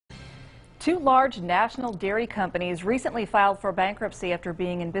Two large national dairy companies recently filed for bankruptcy after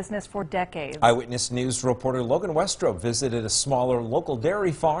being in business for decades. Eyewitness News reporter Logan Westrop visited a smaller local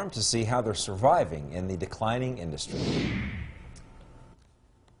dairy farm to see how they're surviving in the declining industry.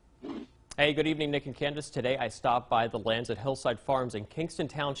 Hey, good evening, Nick and Candace. Today I stopped by the lands at Hillside Farms in Kingston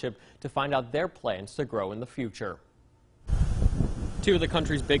Township to find out their plans to grow in the future. Two of the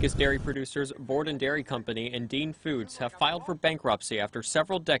country's biggest dairy producers, Borden Dairy Company and Dean Foods, have filed for bankruptcy after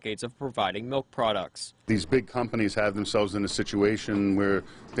several decades of providing milk products. These big companies have themselves in a situation where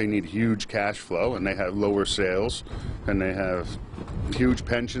they need huge cash flow, and they have lower sales, and they have huge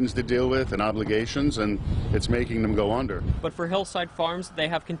pensions to deal with and obligations, and it's making them go under. But for Hillside Farms, they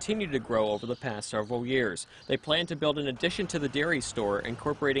have continued to grow over the past several years. They plan to build an addition to the dairy store,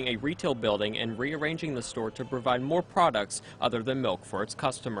 incorporating a retail building and rearranging the store to provide more products other than milk for its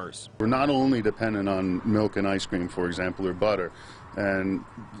customers. We're not only dependent on milk and ice cream, for example, or butter, and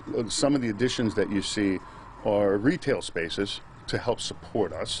some of the additions that you see are retail spaces to help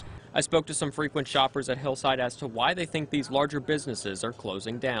support us. I spoke to some frequent shoppers at Hillside as to why they think these larger businesses are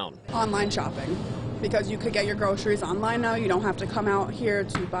closing down. Online shopping, because you could get your groceries online now. You don't have to come out here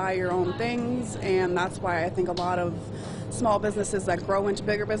to buy your own things, and that's why I think a lot of small businesses that grow into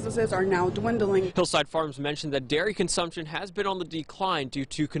bigger businesses are now dwindling. Hillside Farms mentioned that dairy consumption has been on the decline due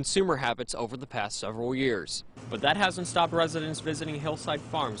to consumer habits over the past several years. But that hasn't stopped residents visiting Hillside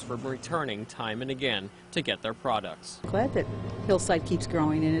Farms from returning time and again to get their products. Glad that Hillside keeps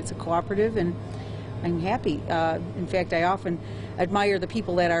growing, and it's a cooperative, and I'm happy. In fact, I often admire the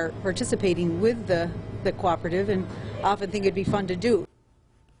people that are participating with the cooperative, and often think it'd be fun to do.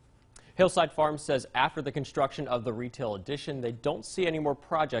 Hillside Farms says after the construction of the retail addition, they don't see any more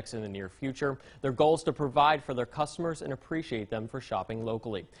projects in the near future. Their goal is to provide for their customers and appreciate them for shopping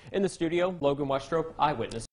locally. In the studio, Logan Westrop, Eyewitness.